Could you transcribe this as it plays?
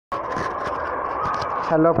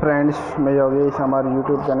Hello friends, मैं योगेश हमारे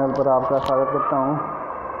YouTube channel पर आपका स्वागत करता हूं।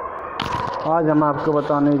 आज हम आपको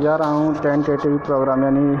बताने जा रहा हूं टेंटेटिव प्रोग्राम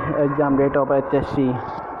यानी एग्ज़ाम डेट ऑफ HSSC,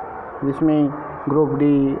 जिसमें ग्रुप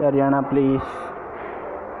डी, हरियाणा पुलिस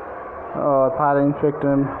और फायर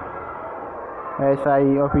इंस्पेक्टर, SI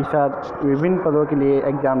ऑफिसर विभिन्न पदों के लिए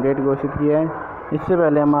एग्ज़ाम डेट घोषित की है। इससे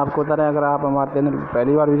पहले हम आपको बता रहे हैं, अगर आप हमारे चैनल पर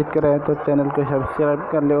पहली बार विजिट कर रहे हैं तो चैनल को सब्सक्राइब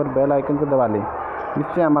कर ले और बेल आइकन को दबा लें,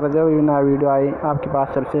 जिससे हमारा जो भी नया वीडियो आए आपके पास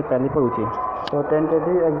सबसे पहले पहुँचे। तो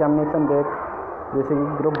टेंटेटिव एग्जामिनेशन डेट जैसे कि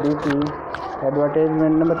ग्रुप डी की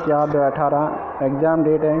एडवर्टाइजमेंट नंबर 4 2018, एग्ज़ाम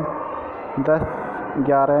डेट है 10,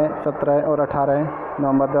 11, 17 और 18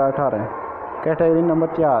 नवंबर 2018। Category number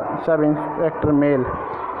 4 sub inspector mail,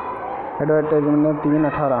 advertisement number 3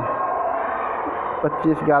 18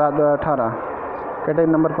 25/11/2018।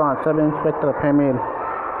 Category number 5 sub inspector female,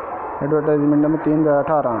 advertisement number 3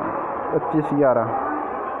 2018 25/11।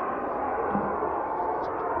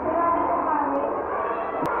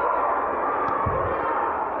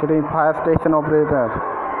 Category fire station operator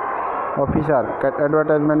officer,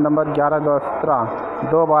 advertisement number 11/17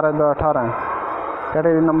 2/12/2018।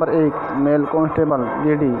 Category number 1 mail constable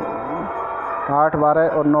GD 8/12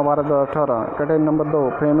 और 9/12/2018। Category number 2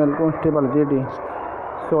 female constable GD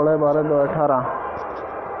 16/12/2018।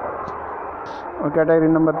 और category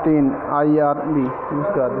number 3 IRB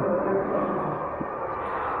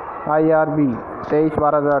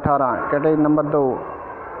 23/12/2018। Category number 2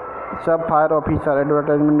 सब fire officer,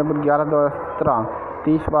 advertisement number 11/17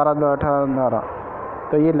 30/12/2018।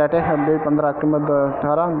 तो ये latest update 15 अक्टूबर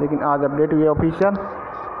 2018, लेकिन आज update हुई official.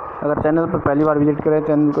 अगर channel पर पहली बार विजिट करें,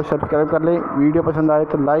 चैनल को सब्सक्राइब कर लें। वीडियो पसंद आए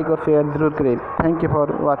तो लाइक और शेयर ज़रूर करें। Thank you for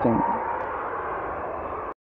watching.